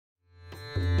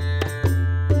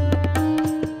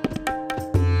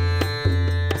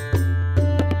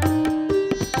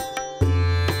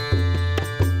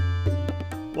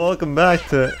Welcome back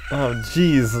to. Oh,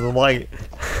 jeez, the light.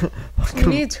 You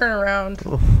need to turn around.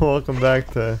 Welcome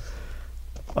back to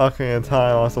Ocarina of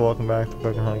Time. Also, welcome back to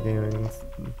Pokemon Gaming.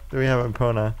 We have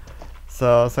Epona.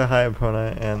 So, say hi,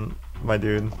 Epona, and my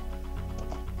dude.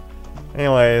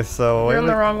 Anyway, so. You're in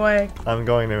the wrong way. I'm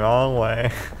going the wrong way.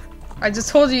 I just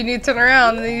told you need to turn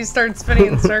around, and then you start spinning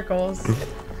in circles.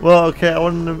 Well, okay, I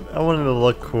wanted to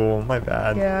look cool. My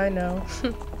bad. Yeah, I know.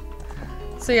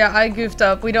 So yeah, I goofed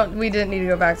up. We didn't need to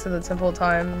go back to the temple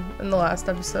time in the last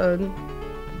episode.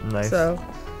 Nice. So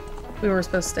we were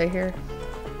supposed to stay here.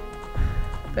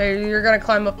 But you're gonna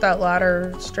climb up that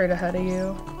ladder straight ahead of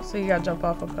you. So you gotta jump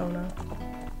off Epona.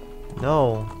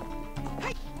 No.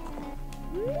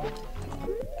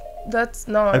 That's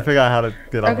not. I forgot how to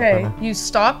get off Okay, Epona. you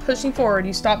stop pushing forward.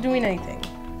 You stop doing anything.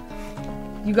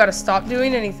 You gotta stop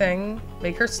doing anything.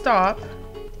 Make her stop.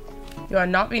 You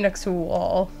gotta not be next to a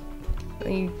wall.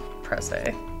 Then you press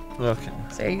A. Okay.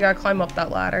 So you gotta climb up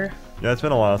that ladder. Yeah, it's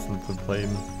been a while since I played.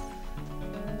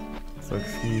 So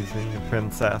excuse me,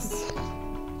 princess.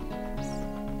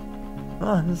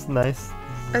 Oh, this is nice.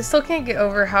 I still can't get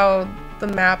over how the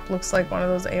map looks like one of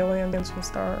those aliens from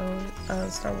Star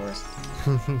Wars.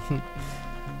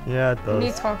 Yeah, it does. You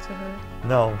need to talk to her.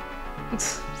 No.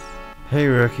 Hey,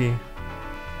 rookie.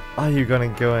 Are you gonna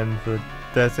go into the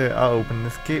desert? I'll open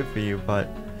this gate for you, but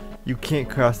you can't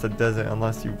cross the desert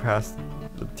unless you pass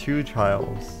the 2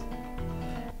 trials.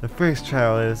 The first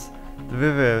trial is the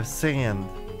River of Sand.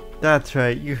 That's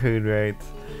right, you heard right.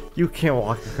 You can't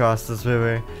walk across this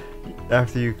river.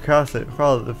 After you cross it,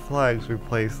 follow the flags we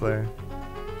place there.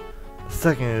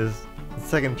 The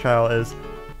second trial is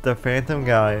the Phantom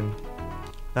Guide.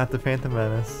 Not the Phantom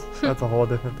Menace. That's a whole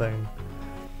different thing.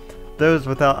 Those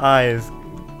without eyes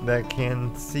that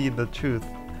can see the truth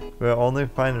will only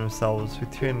find themselves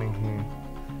returning here.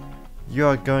 You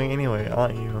are going anyway,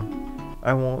 aren't you?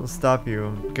 I won't stop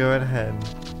you. Go ahead,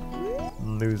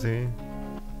 loser.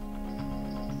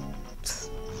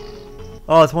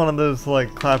 Oh, it's one of those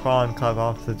like clap on, clap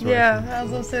off situations. Yeah, I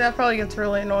was gonna say that probably gets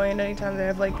really annoying anytime they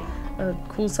have like a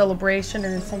cool celebration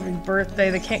or somebody's birthday.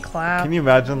 They can't clap. Can you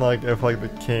imagine like if like the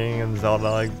king and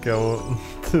Zelda like go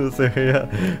to this area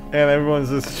and everyone's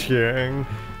just cheering,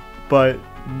 but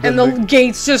And the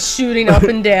gate's just shooting up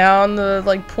and down. The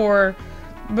like poor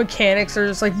mechanics are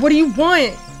just like, "What do you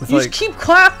want? You like, just keep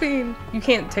clapping." You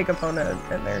can't take Epona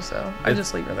in there, so I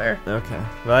just leave her there. Okay,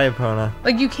 bye, Epona.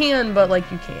 Like you can, but like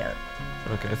you can't.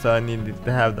 Okay, so I need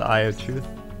to have the Eye of Truth.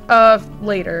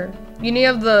 Later. You need to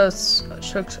have the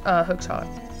hook shot.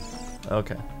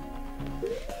 Okay.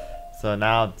 So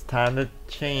now it's time to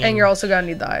change. And you're also gonna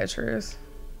need the Eye of Truth.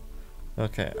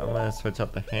 Okay, I'm gonna switch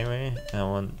up the hammer, and I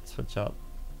want to switch up.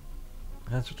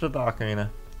 Let's switch up the ocarina.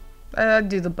 I'd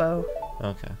do the bow.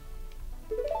 Okay.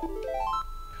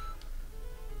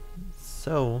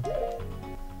 So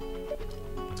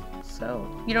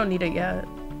You don't need it yet.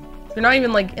 You're not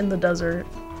even like in the desert.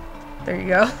 There you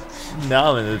go.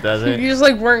 now I'm in the desert. You just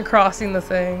like weren't crossing the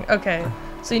thing. Okay.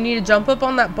 So you need to jump up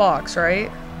on that box,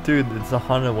 right? Dude, it's a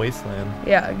Haunted Wasteland.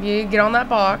 Yeah, you get on that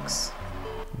box.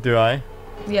 Do I?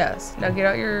 Yes. Now get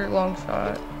out your long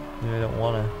shot. Yeah, I don't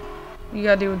wanna. You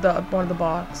gotta do one of the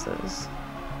boxes.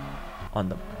 On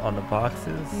the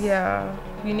boxes? Yeah.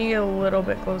 You need a little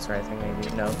bit closer, I think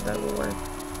maybe. No, that will work.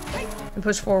 And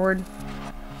push forward.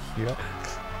 Yep.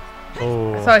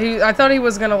 Oh. I thought he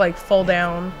was gonna like fall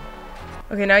down.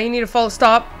 Okay, now you need to follow.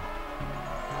 Stop.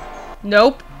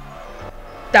 Nope.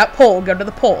 That pole. Go to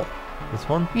the pole. This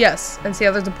one? Yes. And see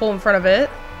how there's a pole in front of it?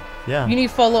 Yeah. You need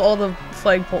to follow all the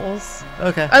flag poles.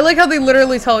 Okay. I like how they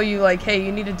literally tell you like, hey,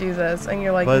 you need to do this, and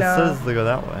you're like, but no. it says to go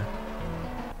that way.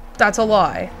 That's a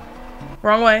lie.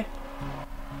 Wrong way.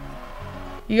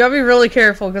 You gotta be really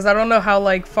careful because I don't know how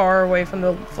like far away from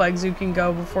the flags you can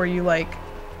go before you like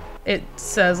it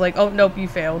says like, oh nope, you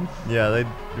failed. Yeah,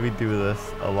 we do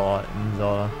this a lot in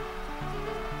Zelda.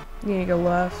 You need to go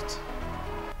left.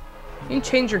 You can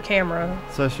change your camera.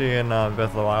 Especially in Breath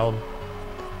of the Wild.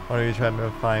 When are you trying to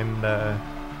find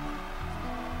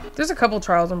There's a couple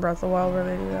trials in Breath of the Wild where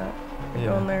they do that. You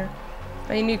go in there.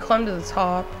 And you need to climb to the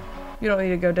top. You don't need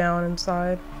to go down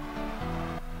inside.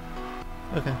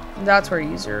 Okay. That's where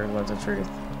you use your Lens of Truth.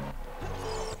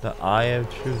 The Eye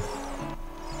of Truth.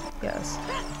 Yes.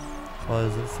 What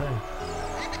does it say?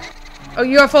 Oh,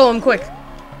 you gotta follow him quick.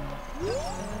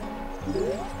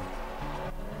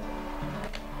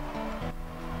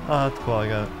 Oh, that's cool. I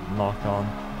got it knocked on.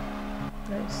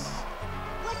 Nice.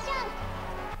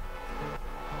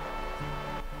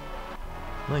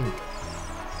 Link.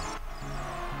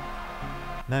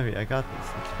 Navi, I got this.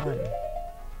 It's fine.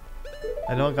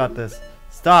 I don't got this.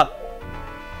 Stop!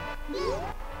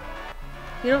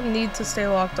 You don't need to stay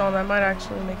locked on. That might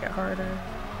actually make it harder.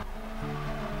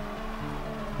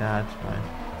 Nah, it's fine.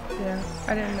 Yeah,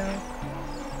 I didn't know.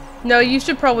 No, you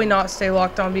should probably not stay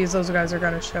locked on because those guys are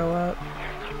gonna show up.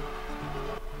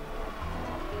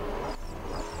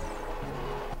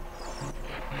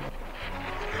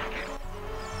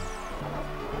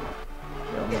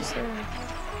 You're almost there.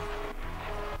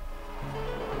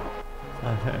 I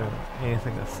don't have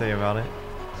anything to say about it.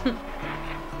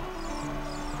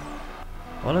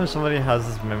 I wonder if somebody has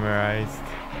this memorized.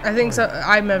 I think so.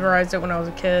 I memorized it when I was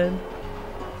a kid.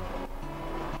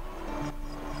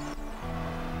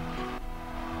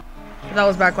 That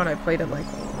was back when I played it like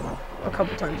a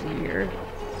couple times a year.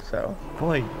 So.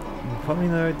 Boy, you put me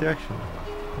in the right direction.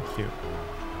 Thank you.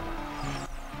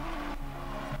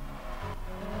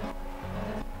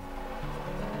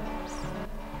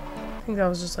 I think that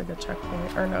was just like a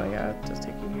checkpoint. Or no, yeah, just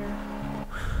take you here.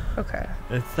 Okay.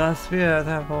 It's the spirit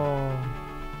apple.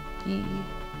 Yee.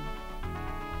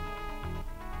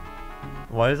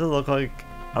 Why does it look like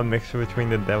a mixture between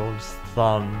the devil's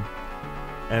thumb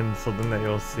and something that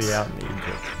you'll see out in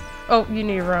Egypt? Oh, you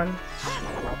need to run.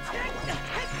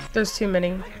 There's too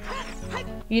many.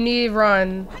 You need to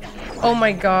run. Oh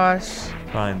my gosh.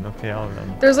 Fine, okay, I'll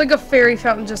run. There's like a fairy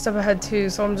fountain just up ahead too,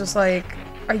 so I'm just like,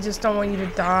 I just don't want you to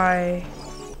die.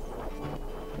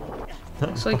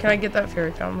 Actually, can I get that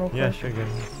fairy fountain real quick? Yeah, sure, good.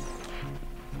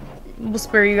 We'll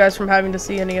spare you guys from having to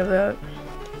see any of that.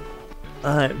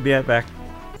 Alright, be right back.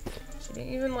 She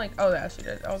didn't even like, oh yeah, she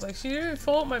did. I was like, she didn't even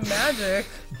pull up my magic.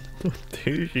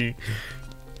 Dude,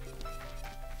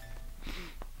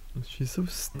 she's so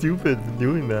stupid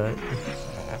doing that.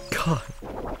 God.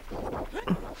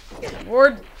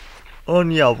 Ward. On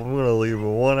Yelp, I'm gonna leave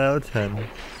a 1 out of 10.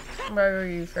 I'm gonna go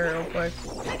you fair real quick.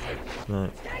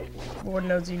 Right. Ward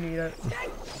knows you need it.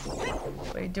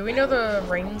 Wait, do we know the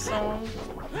rain song?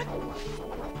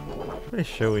 Pretty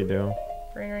sure we do.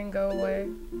 Rain, rain, go away.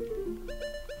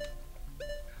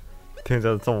 Turns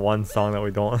out it's the one song that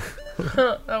we don't.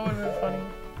 That would've been funny.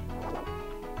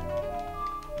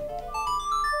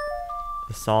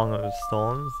 The Song of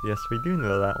Storms? Yes, we do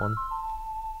know that one.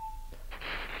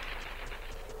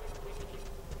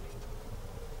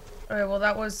 Okay, well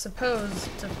that was supposed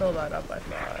to fill that up, I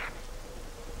thought.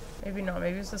 Maybe not,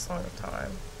 maybe it's the Song of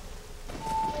Time.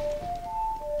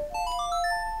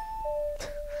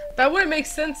 That wouldn't make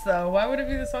sense though. Why would it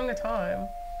be the Song of Time?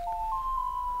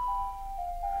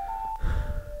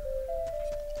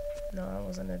 No, that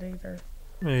wasn't it either.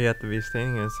 Maybe you have to be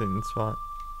standing in a certain spot.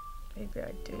 Maybe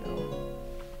I do.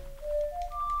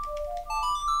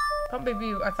 Oh,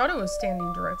 maybe I thought it was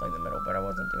standing directly in the middle, but I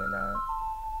wasn't doing that.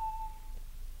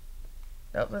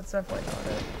 Nope, that's definitely not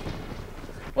it.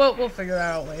 Well, we'll figure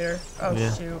that out later. Oh,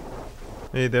 Yeah. shoot.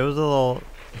 Hey, there was a little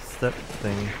step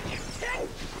thing.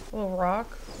 A little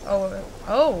rock? Oh,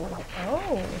 oh,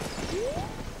 oh.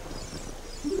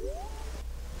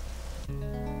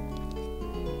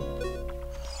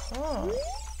 Oh.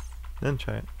 Then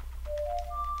try it.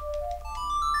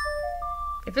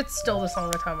 If it's still the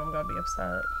Song of Time, I'm gonna be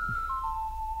upset.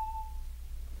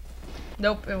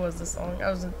 Nope, it was the song. I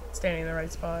wasn't standing in the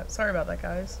right spot. Sorry about that,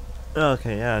 guys.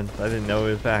 Okay, yeah, I didn't know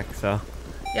it was back, so.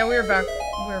 Yeah, we were back.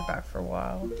 We were back for a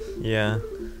while. Yeah.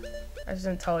 I just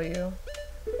didn't tell you.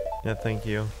 Yeah, thank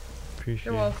you. Appreciate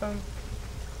You're welcome.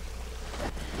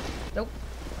 Nope.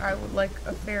 I would like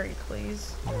a fairy,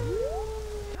 please.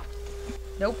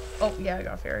 Nope. Oh, yeah, I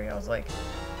got a fairy. I was like,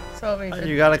 so me.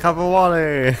 You got a cup of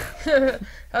water!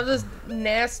 Have this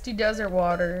nasty desert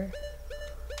water.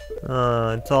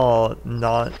 It's all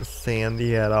not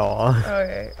sandy at all.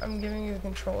 Okay, I'm giving you the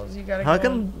controls. You gotta How go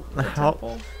can in the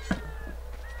temple.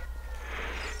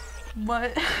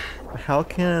 What? How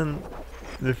can,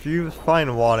 if you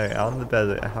find water out in the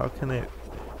desert, how can it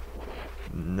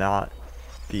not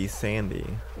be sandy?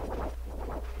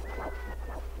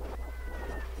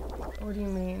 What do you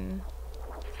mean?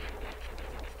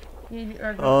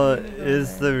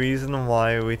 Is the reason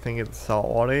why we think it's salt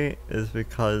water is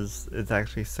because it's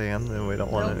actually sand and we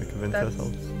don't want to convince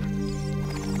ourselves?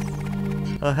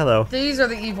 Oh, hello. These are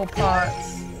the evil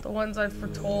pots. The ones I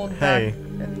foretold Hey.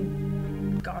 back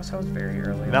in... Gosh, that was very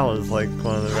early. That was like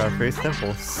one of our first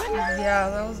temples.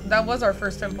 Yeah, that was our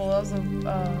first temple. That was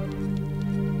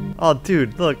a, Oh,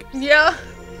 dude, look. Yeah.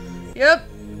 Yep.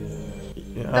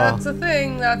 Yeah, That's a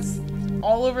thing. That's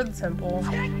all over the temple.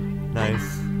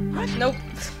 nice. Nope.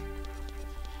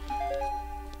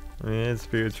 I mean, it's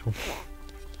spiritual.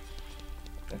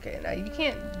 Okay, now you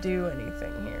can't do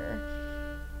anything here.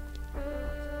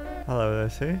 Hello there,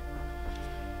 sir.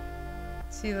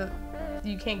 See that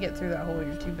you can't get through that hole.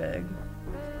 You're too big.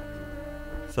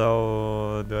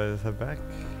 So, do I just head back?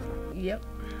 Yep.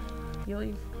 You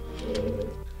leave.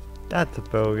 That's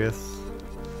bogus.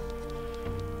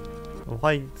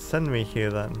 Why send me here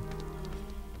then?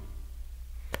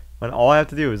 When all I have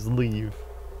to do is leave.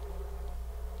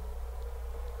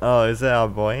 Oh, is that our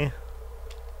boy?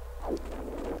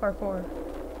 Parkour.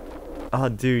 Oh,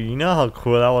 dude, you know how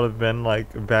cool that would have been,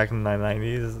 like, back in the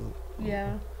 90s?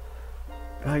 Yeah.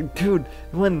 Like, dude,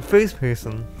 it went first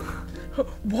person.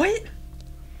 What?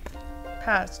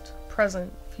 Past,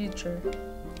 present, future.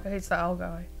 I hate the owl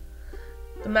guy.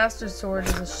 The Master Sword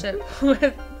is a ship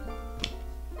with...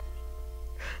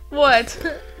 What?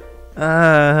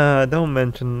 Don't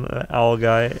mention the owl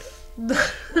guy.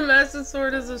 The Master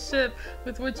Sword is a ship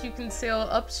with which you can sail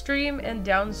upstream and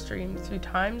downstream through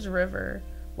Time's River.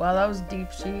 Wow, that was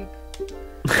deep, Sheik.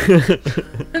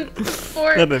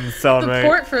 That didn't sound right. The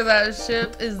port for that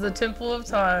ship is the Temple of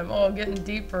Time. Oh, getting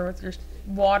deeper with your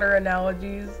water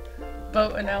analogies,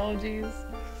 boat analogies.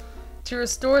 To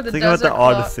restore the Think Desert about the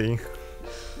Odyssey.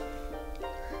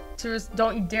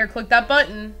 Don't you dare click that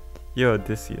button. Yo,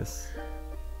 Odysseus.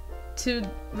 To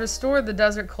restore the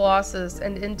Desert Colossus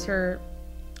and enter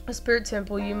a spirit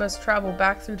temple, you must travel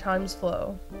back through time's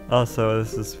flow. Oh, so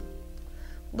this is...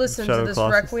 Listen Shadow to this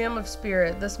Colossus. Requiem of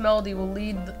Spirit. This melody will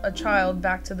lead a child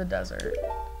back to the desert.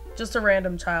 Just a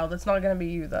random child. It's not gonna be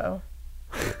you, though.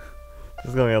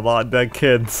 There's gonna be a lot of dead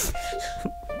kids.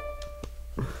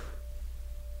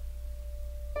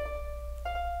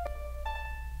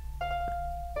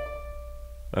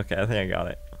 Okay, I think I got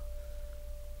it.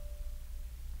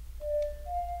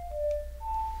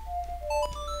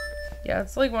 Yeah,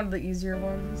 it's like one of the easier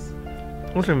ones.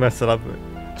 I'm gonna mess it up.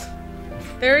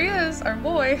 There he is, our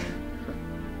boy.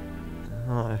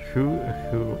 Who?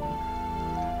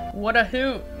 What a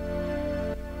hoot.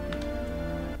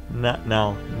 Not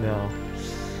now, no.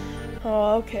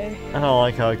 Oh, okay. I don't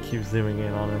like how it keeps zooming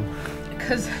in on him.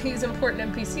 Because he's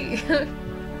important NPC.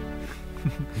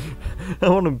 I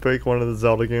want to break one of the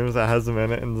Zelda games that has him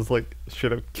in it and just like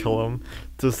straight up kill him.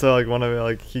 Just so like whenever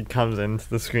like he comes into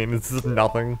the screen, it's just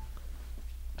nothing.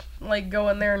 Like go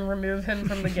in there and remove him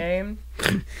from the game.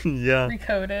 Yeah.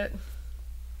 Recode it.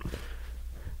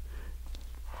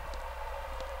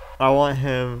 I want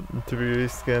him to be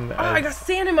reskinned. Oh, I got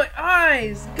sand in my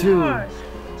eyes. Dude. Gosh.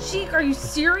 Sheik, are you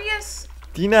serious?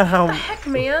 Do you know how? What the heck,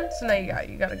 man? So now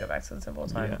you gotta go back to the simple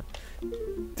time. Yeah.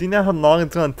 Do you know how long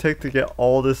it's gonna take to get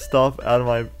all this stuff out of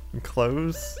my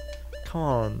clothes? Come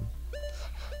on.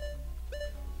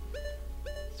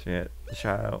 Shit.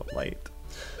 Shadow, light.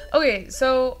 Okay,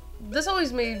 so this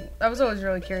always I was always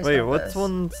really curious Wait, about which this.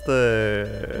 one's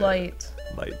the... Light.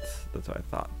 Light. That's what I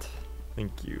thought.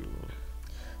 Thank you.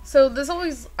 So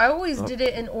I always did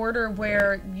it in order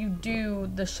where you do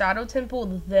the Shadow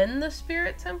Temple, then the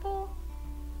Spirit Temple.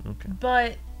 Okay.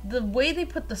 But the way they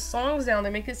put the songs down,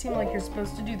 they make it seem like you're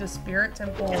supposed to do the Spirit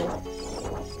Temple.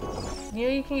 You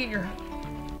know, you can get your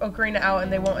Ocarina out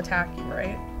and they won't attack you,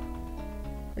 right?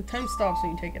 Like, time stops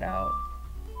when you take it out.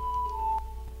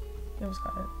 You almost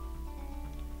got it.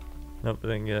 Nope, I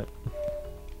didn't get it.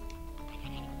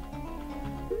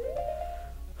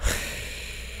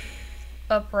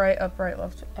 Up, right,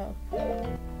 left, up.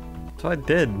 So I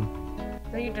did.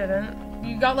 No, you didn't.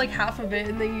 You got like half of it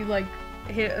and then you like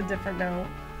hit a different note.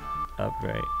 Up,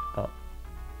 right, up.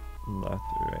 Left,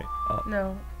 right, up.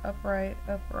 No, up, right,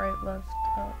 left,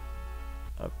 up.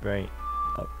 Up, right,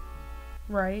 up.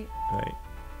 Right, Right,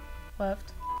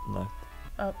 left, left.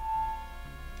 up.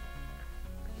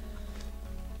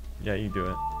 Yeah, you do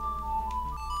it.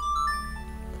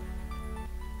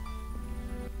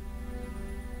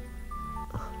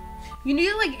 You need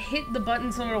to like hit the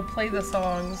button so it'll play the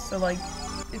songs, so like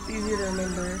it's easier to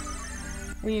remember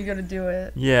when you go to do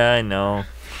it. Yeah, I know.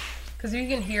 Cause if you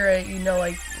can hear it, you know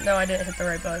like, no, I didn't hit the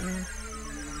right button.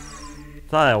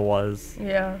 Thought I was.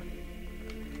 Yeah.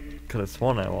 Could have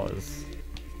sworn I was.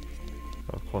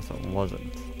 But of course I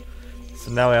wasn't. So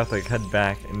now we have to like head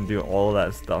back and do all of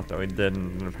that stuff that we did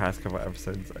in the past couple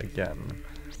episodes again.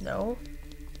 No.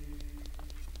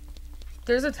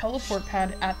 There's a teleport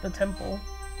pad at the temple.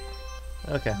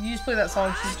 Okay. You just play that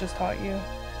song she just taught you.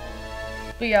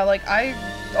 But yeah, like I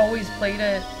always played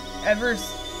it ever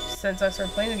since I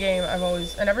started playing the game. I've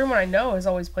always, and everyone I know has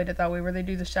always played it that way, where they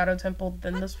do the Shadow Temple,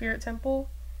 then the Spirit Temple.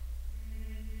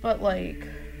 But like,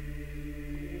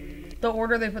 the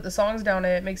order they put the songs down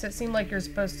in, it makes it seem like you're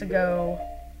supposed to go...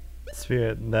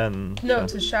 Spirit, then... No,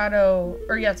 to Shadow,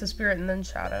 or yeah, to Spirit and then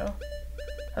Shadow.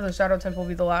 How the Shadow Temple will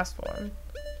be the last one.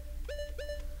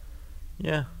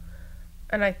 Yeah.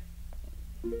 And I...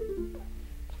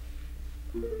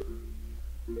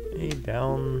 A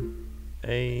down,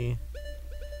 A...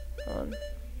 Hold on.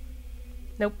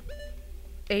 Nope.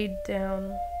 A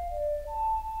down.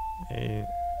 A,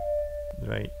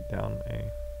 right down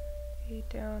A. A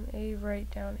down A, right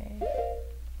down A.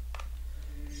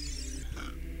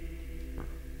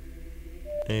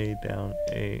 A down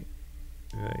A,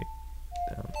 right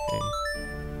down A.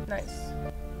 Nice.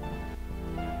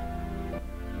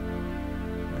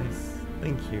 Nice.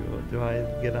 Thank you. Do I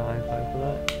get a high five for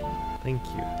that? Thank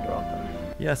you. You're welcome.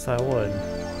 Yes, I would.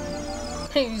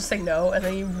 You just say no, and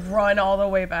then you run all the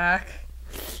way back.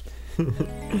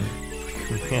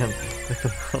 Man,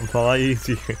 that's a lot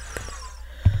easier.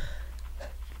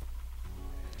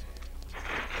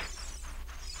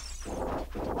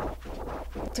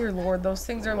 Dear Lord, those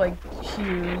things are like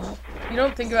huge. You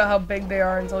don't think about how big they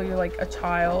are until you're like a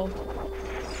child.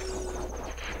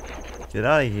 Get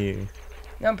out of here.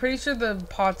 Yeah, I'm pretty sure the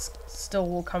pots still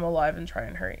will come alive and try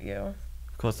and hurt you.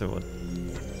 Of course it would.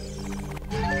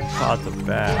 Pots are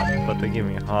bad, but they give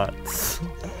me hearts.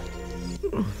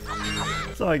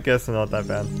 So I guess they're not that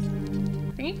bad.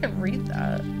 I think you can read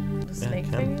that. The snake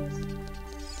thingies.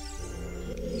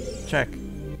 Check.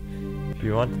 If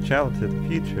you want to travel to the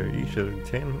future, you should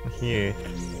obtain here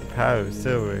the power of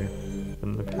silver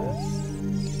from the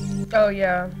past. Oh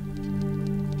yeah.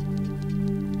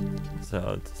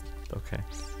 So it's okay.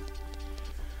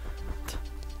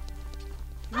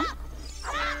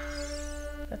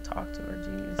 I talked to her,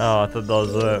 jeez. Oh, I thought that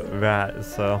was a rat,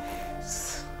 so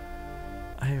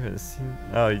I haven't seen.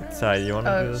 Oh, sorry, you want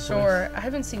to do this? Sure. I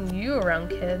haven't seen you around,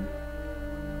 kid.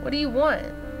 What do you want?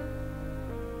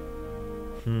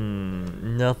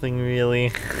 Nothing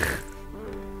really.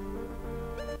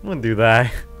 I'm gonna do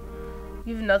that.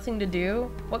 You have nothing to do?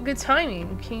 What good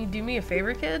timing. Can you do me a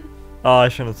favor, kid? Oh, I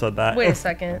shouldn't have said that. Wait a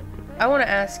second. I want to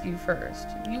ask you first.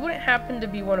 You wouldn't happen to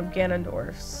be one of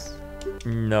Ganondorf's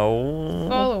No.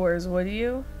 followers, would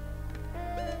you?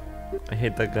 I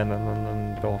hate that gun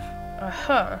and Dolph.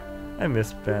 Uh-huh. I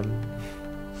miss Ben.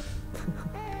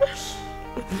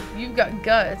 You've got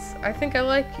guts. I think I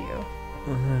like you.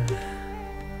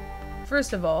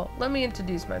 First of all, let me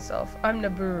introduce myself. I'm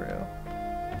Nabooru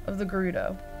of the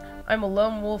Gerudo. I'm a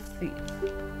lone wolf thief.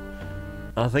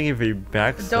 I'll thank you for your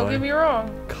backstory. Don't get me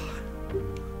wrong.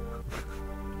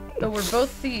 Though we're both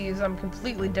thieves, I'm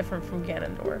completely different from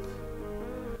Ganondorf.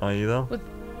 Are you though?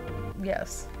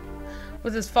 Yes.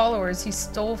 With his followers, he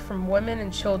stole from women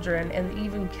and children and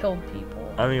even killed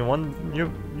people. I mean,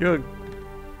 you're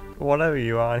whatever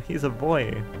you are. He's a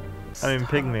boy. I mean,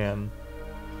 Pigman.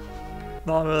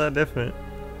 Not really that different.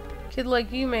 Kid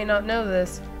like you may not know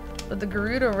this, but the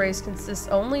Gerudo race consists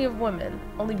only of women.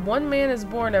 Only one man is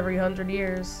born every 100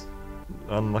 years.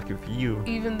 Unlucky for you.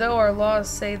 Even though our laws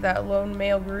say that lone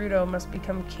male Gerudo must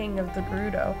become king of the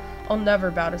Gerudo, I'll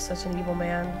never bow to such an evil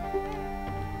man.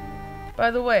 By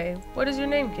the way, what is your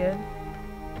name, kid?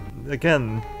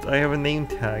 Again, I have a name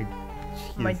tag.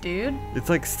 Jeez. Mydude? It's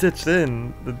like stitched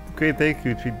in. The Great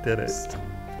Deku did it.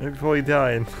 Right before he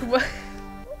died. What?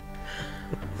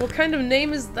 What kind of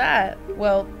name is that?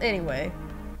 Well, anyway,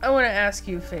 I want to ask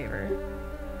you a favor.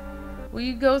 Will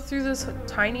you go through this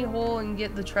tiny hole and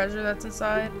get the treasure that's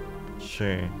inside?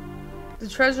 Sure. The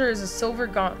treasure is a silver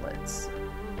gauntlets.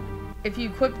 If you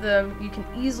equip them, you can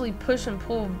easily push and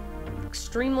pull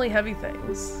extremely heavy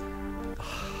things.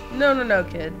 No,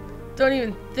 kid. Don't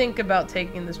even think about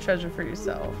taking this treasure for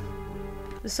yourself.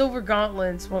 The silver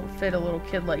gauntlets won't fit a little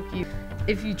kid like you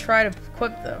if you try to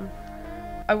equip them.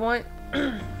 I want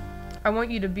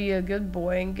you to be a good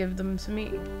boy and give them to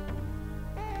me.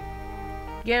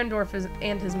 Ganondorf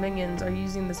and his minions are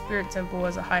using the spirit temple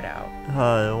as a hideout.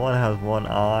 One has one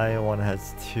eye, one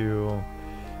has two.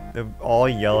 They're all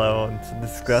yellow. It's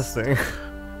disgusting.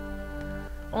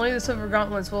 Only the silver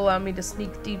gauntlets will allow me to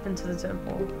sneak deep into the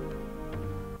temple.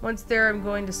 Once there, I'm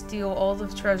going to steal all the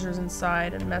treasures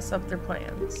inside and mess up their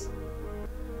plans.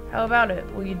 How about it?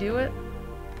 Will you do it?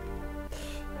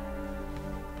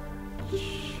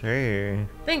 Sure.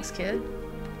 Thanks, kid.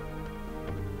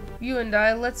 You and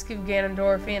I, let's give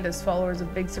Ganondorf and his followers a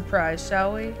big surprise,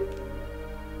 shall we?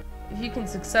 If you can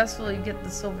successfully get the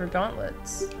silver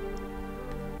gauntlets,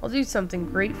 I'll do something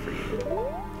great for you.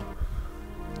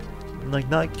 Like,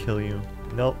 not kill you.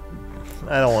 Nope.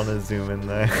 I don't want to zoom in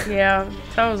there. Yeah,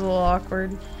 that was a little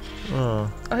awkward.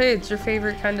 Oh. Oh, hey, it's your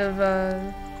favorite kind of,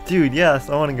 Dude, yes,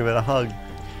 I want to give it a hug.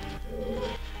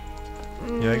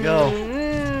 Here I go.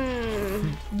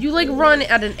 You, like, run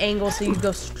at an angle so you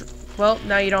go well,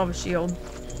 now you don't have a shield.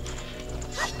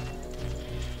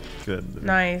 Good.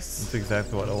 Nice. That's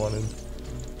exactly what I wanted.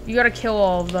 You gotta kill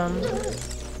all of them.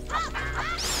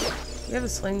 You have a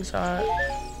slingshot.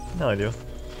 No, I do.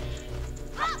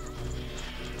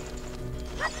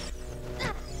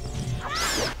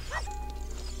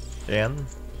 And?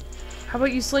 How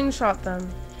about you slingshot them?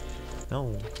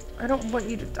 No. I don't want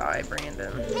you to die,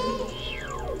 Brandon.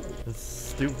 It's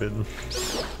stupid.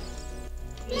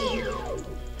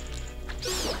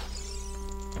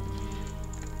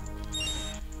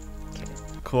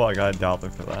 Cool, I got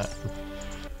 $1 for that.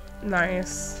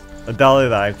 Nice. $1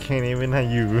 that I can't even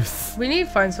use. We need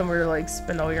to find somewhere to like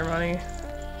spend all your money.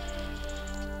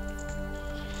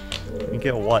 You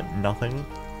get what? Nothing?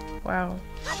 Wow.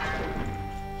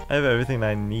 I have everything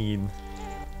I need.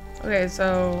 Okay,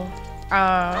 so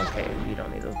okay, you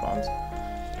don't need those bombs.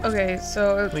 Okay,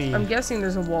 so I'm guessing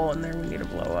there's a wall in there we need to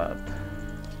blow up.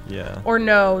 Yeah. Or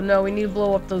no, we need to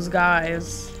blow up those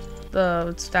guys.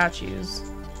 The statues.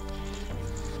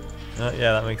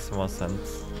 Yeah, that makes more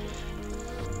sense.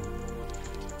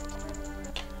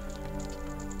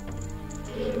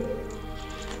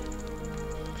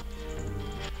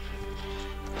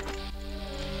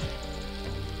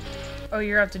 Oh,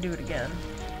 you're gonna have to do it again.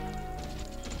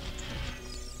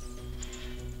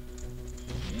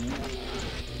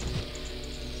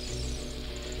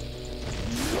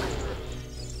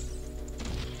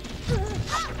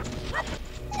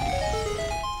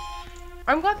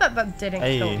 I'm glad that didn't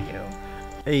kill you.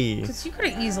 Hey. Because you could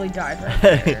have easily died right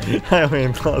there. I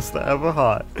ain't lost that ever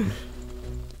hot.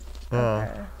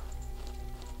 Okay.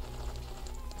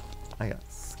 I got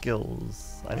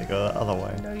skills. I need to go the other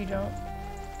way. No, you don't.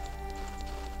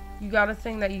 You got a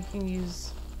thing that you can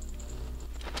use.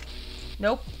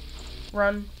 Nope.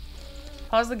 Run.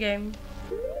 Pause the game.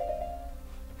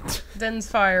 Den's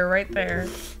fire right there.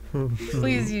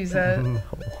 Please use it. No.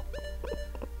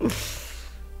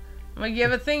 Like, you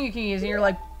have a thing you can use, and you're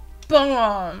like,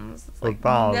 bombs! It's like,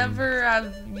 bombs. never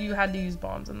have you had to use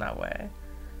bombs in that way.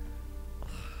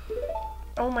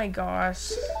 Oh my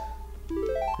gosh.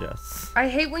 Yes. I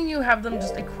hate when you have them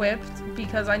just equipped,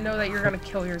 because I know that you're gonna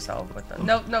kill yourself with them.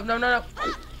 Nope, nope, no, no, no.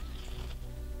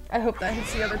 I hope that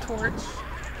hits the other torch.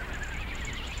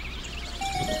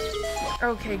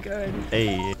 Okay, good.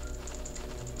 Hey.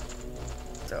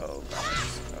 So,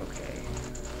 okay.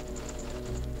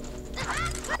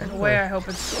 In a way, I hope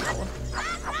it's cool.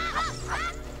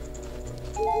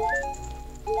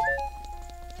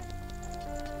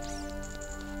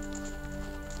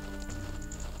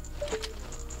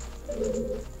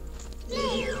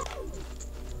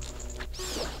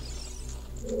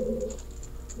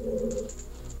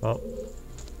 Well,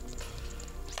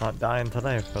 not dying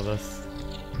today for this.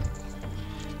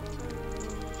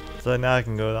 So now I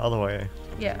can go the other way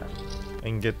Yeah.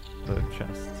 and get the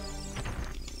chest.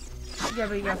 Yeah,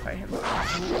 but you gotta fight him.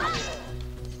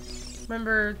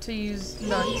 Remember to use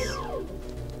nuts.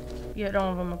 Yeah, don't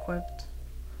have them equipped.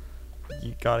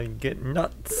 You gotta get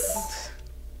nuts.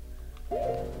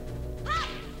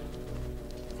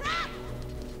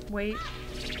 Wait.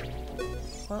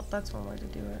 Well, that's one way to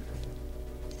do it.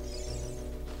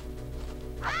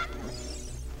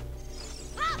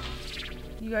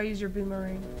 You gotta use your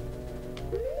boomerang.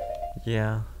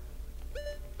 Yeah.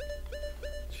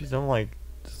 Jeez, I'm like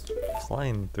just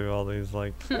flying through all these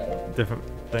like different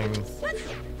things.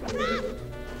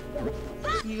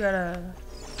 You gotta...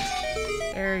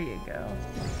 There you go.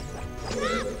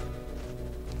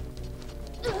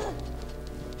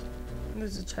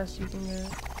 There's a chest you can get.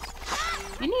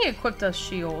 You need to equip the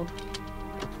shield.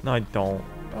 No, I don't.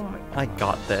 Oh my god. I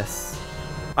got this.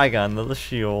 I got another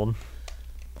shield.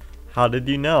 How did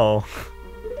you know?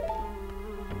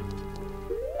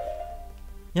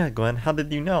 Yeah, Gwen, how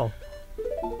did you know?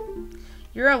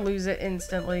 You're gonna lose it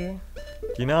instantly.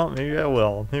 You know, maybe I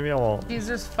will. Maybe I won't. These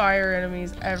there's fire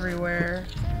enemies everywhere.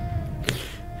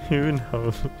 Who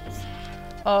knows?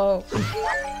 Oh,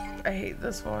 I hate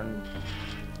this one.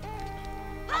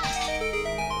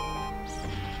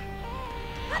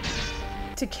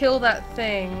 To kill that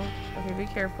thing. Okay, be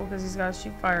careful because he's gotta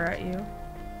shoot fire at you.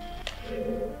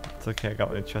 It's okay, I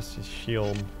got my trusty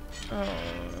shield. Oh.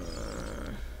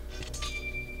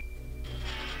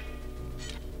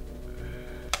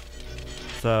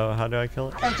 So, how do I kill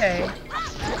it? Okay.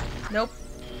 Nope.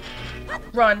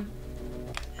 Run.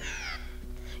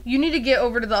 You need to get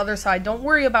over to the other side. Don't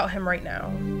worry about him right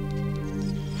now.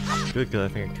 Good, because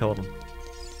I think I killed him.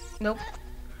 Nope.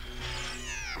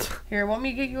 Here, want me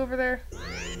to get you over there?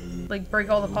 Like, break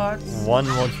all the pots? One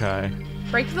more try.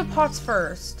 Break the pots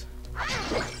first.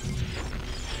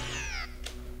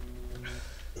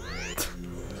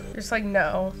 Just like,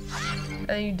 no. And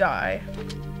then you die.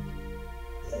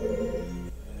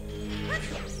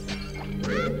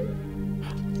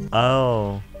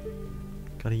 Oh.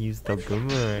 Gotta use the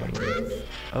boomerang.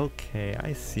 Okay,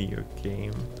 I see your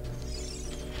game.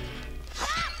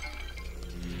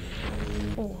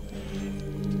 Ooh.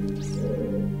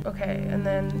 Okay, and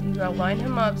then you gotta line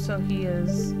him up so he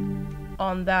is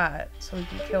on that so we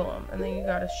can kill him. And then you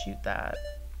gotta shoot that.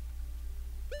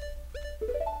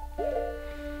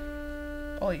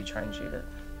 Oh, you try and shoot it.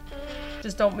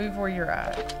 Just don't move where you're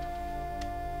at.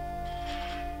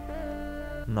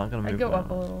 I'm not gonna move. I'd go up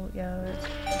a little. Yeah, that's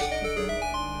stupid.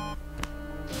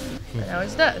 And now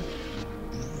he's dead.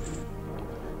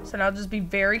 So now just be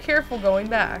very careful going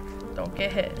back. Don't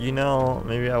get hit. You know,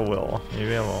 maybe I will.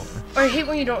 Maybe I won't. I hate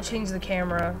when you don't change the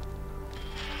camera.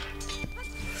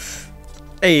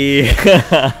 Hey!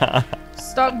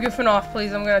 Stop goofing off,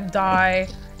 please. I'm gonna die.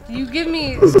 You give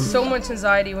me so much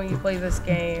anxiety when you play this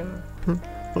game.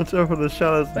 Watch out for the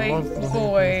shadows. Like,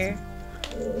 boy.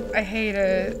 I hate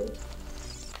it.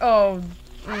 Oh.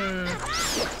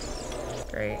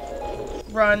 Great.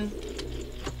 Run.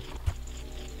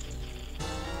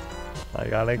 I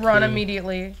gotta run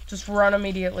immediately. Just run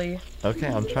immediately. Okay,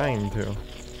 I'm trying to.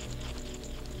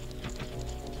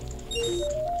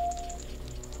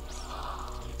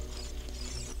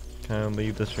 Can I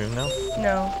leave this room now?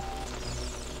 No.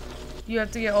 You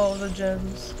have to get all of the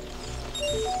gems.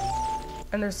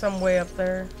 And there's some way up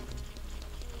there.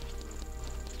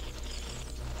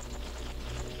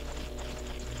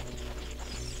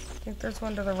 I think there's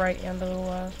one to the right and to the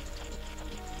left.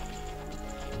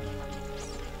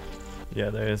 Yeah,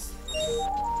 there is.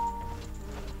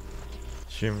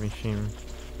 Shimmy shim.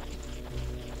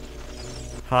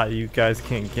 Ha, you guys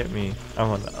can't get me. I'm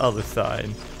on the other side.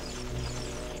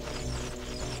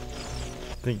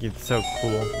 Think it's so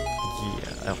cool.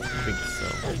 Yeah, I don't think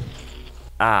so.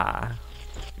 Ah.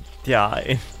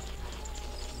 Die.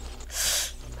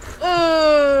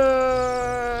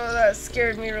 That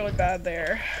scared me really bad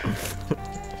there.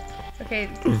 Okay,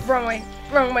 wrong way.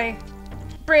 Wrong way.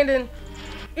 Brandon,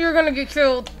 you're gonna get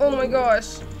killed. Oh my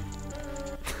gosh.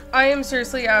 I am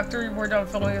seriously, after we're done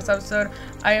filming this episode,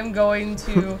 I am going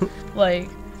to, like,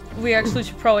 we actually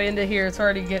should probably end it here. It's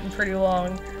already getting pretty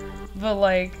long. But,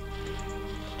 like,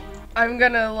 I'm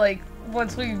gonna, like,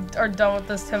 once we are done with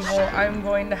this temple, I'm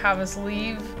going to have us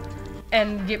leave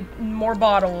and get more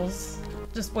bottles.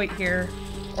 Just wait here.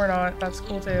 Or not. That's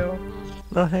cool, too.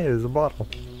 Oh, hey, there's a bottle.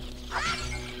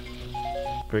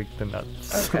 Break the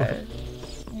nuts. Okay.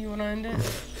 You wanna end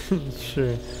it?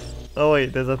 Sure. Oh,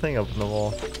 wait, there's a thing up in the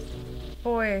wall.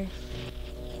 Boy.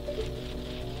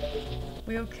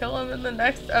 We'll kill him in the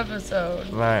next episode.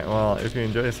 Alright, well, if you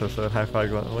enjoyed this episode, high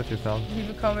five, what you found. Leave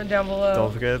a comment down below.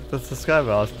 Don't forget the subscribe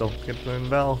bell. Don't forget to ring the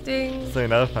bell. Ding. So you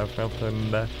notified for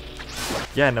uploading that.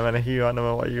 Yeah, no matter who you are, no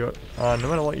matter what you are, no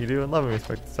matter what you do, love and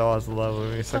respect. It's always love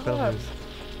and respect others.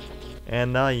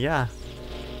 And yeah,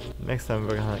 next time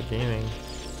we're gonna have gaming.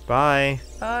 Bye.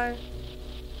 Bye.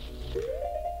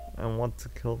 I want to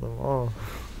kill them all.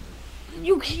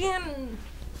 You can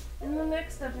in the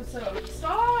next episode.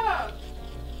 Stop.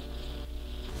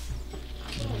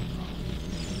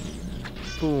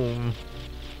 Boom.